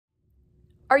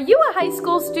Are you a high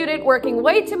school student working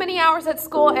way too many hours at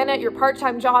school and at your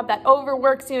part-time job that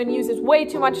overworks you and uses way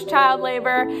too much child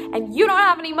labor, and you don't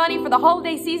have any money for the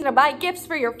holiday season to buy gifts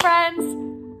for your friends?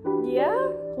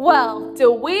 Yeah? Well,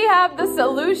 do we have the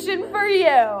solution for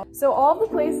you? So all the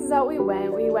places that we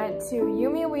went to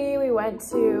Yumi, we went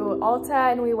to Alta,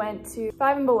 and we went to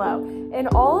Five and Below. In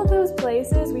all of those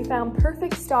places, we found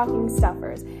perfect stocking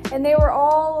stuffers, and they were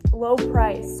all low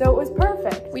price, so it was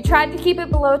perfect. We tried to keep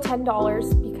it below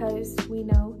 $10 because we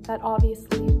know that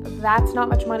obviously that's not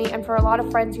much money, and for a lot of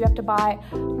friends, you have to buy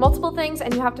multiple things,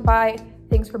 and you have to buy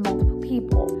things for multiple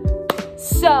people.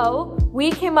 So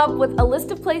we came up with a list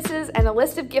of places and a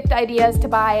list of gift ideas to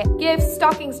buy gifts,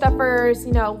 stocking stuffers,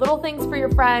 you know, little things for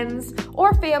your friends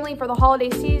or family for the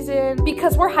holiday season,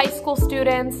 because we're high school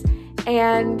students,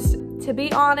 and to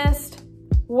be honest,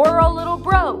 we're a little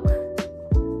broke,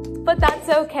 but that's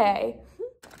okay.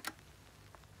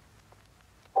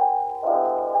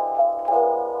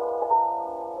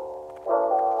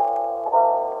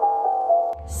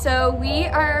 So we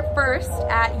are first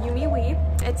at Yumi.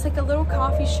 It's like a little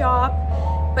coffee shop,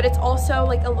 but it's also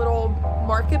like a little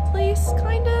marketplace,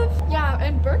 kind of. Yeah,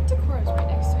 and Burke Decor is right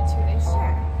next to it too. They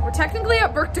share. We're technically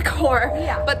at Burke Decor,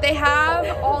 yeah, but they have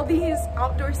all these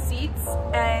outdoor seats,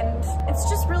 and it's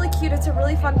just really cute. It's a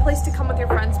really fun place to come with your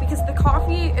friends because the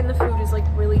coffee and the food is like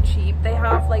really cheap. They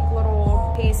have like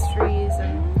little pastries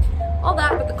and all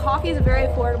that, but the coffee is very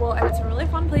affordable, and it's a really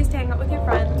fun place to hang out with your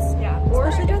friends. Yeah,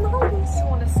 especially during the holidays. If you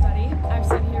want to study, I've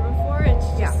said here before, it's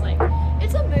just like,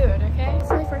 it's a mood, okay? It's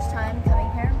my first time coming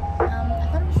here. I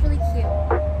thought it was really cute.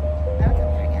 I would come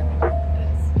here again. It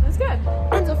is. It's good.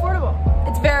 It's affordable.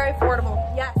 It's very affordable,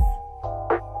 yes.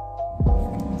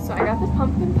 So I got the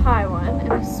pumpkin pie one,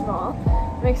 and it's small.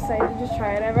 I'm excited to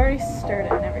try it. I've already stirred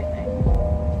it and everything.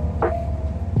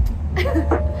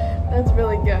 That's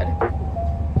really good.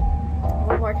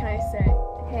 What more can I say?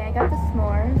 Okay, I got the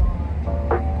s'mores.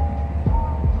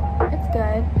 It's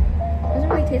good. It doesn't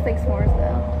really taste like s'mores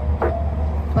though,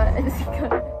 but it's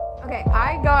good. Okay,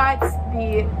 I got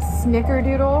the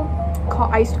Snickerdoodle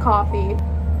iced coffee.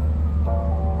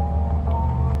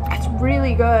 It's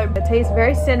really good. It tastes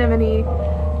very cinnamony.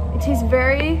 It tastes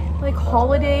very like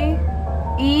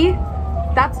holiday-y.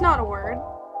 That's not a word.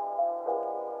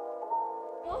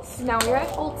 Now we're at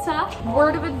Ulta.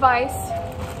 Word of advice,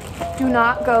 do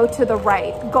not go to the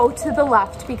right. Go to the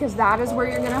left, because that is where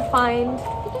you're gonna find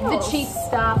the cheap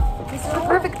stuff. This is the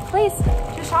perfect place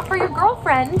to shop for your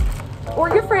girlfriend, or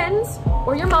your friends,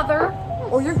 or your mother,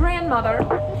 or your grandmother.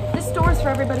 This store is for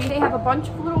everybody. They have a bunch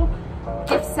of little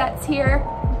gift sets here,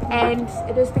 and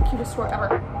it is the cutest store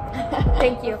ever.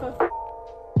 Thank you.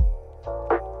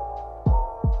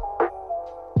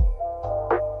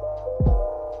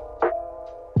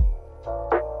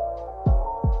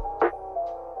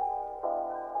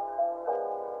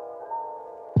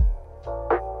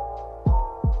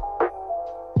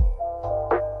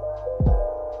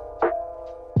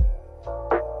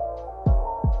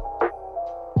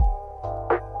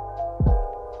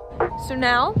 So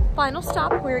now, final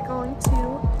stop, we're going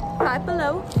to Five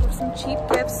Below for some cheap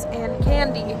gifts and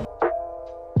candy.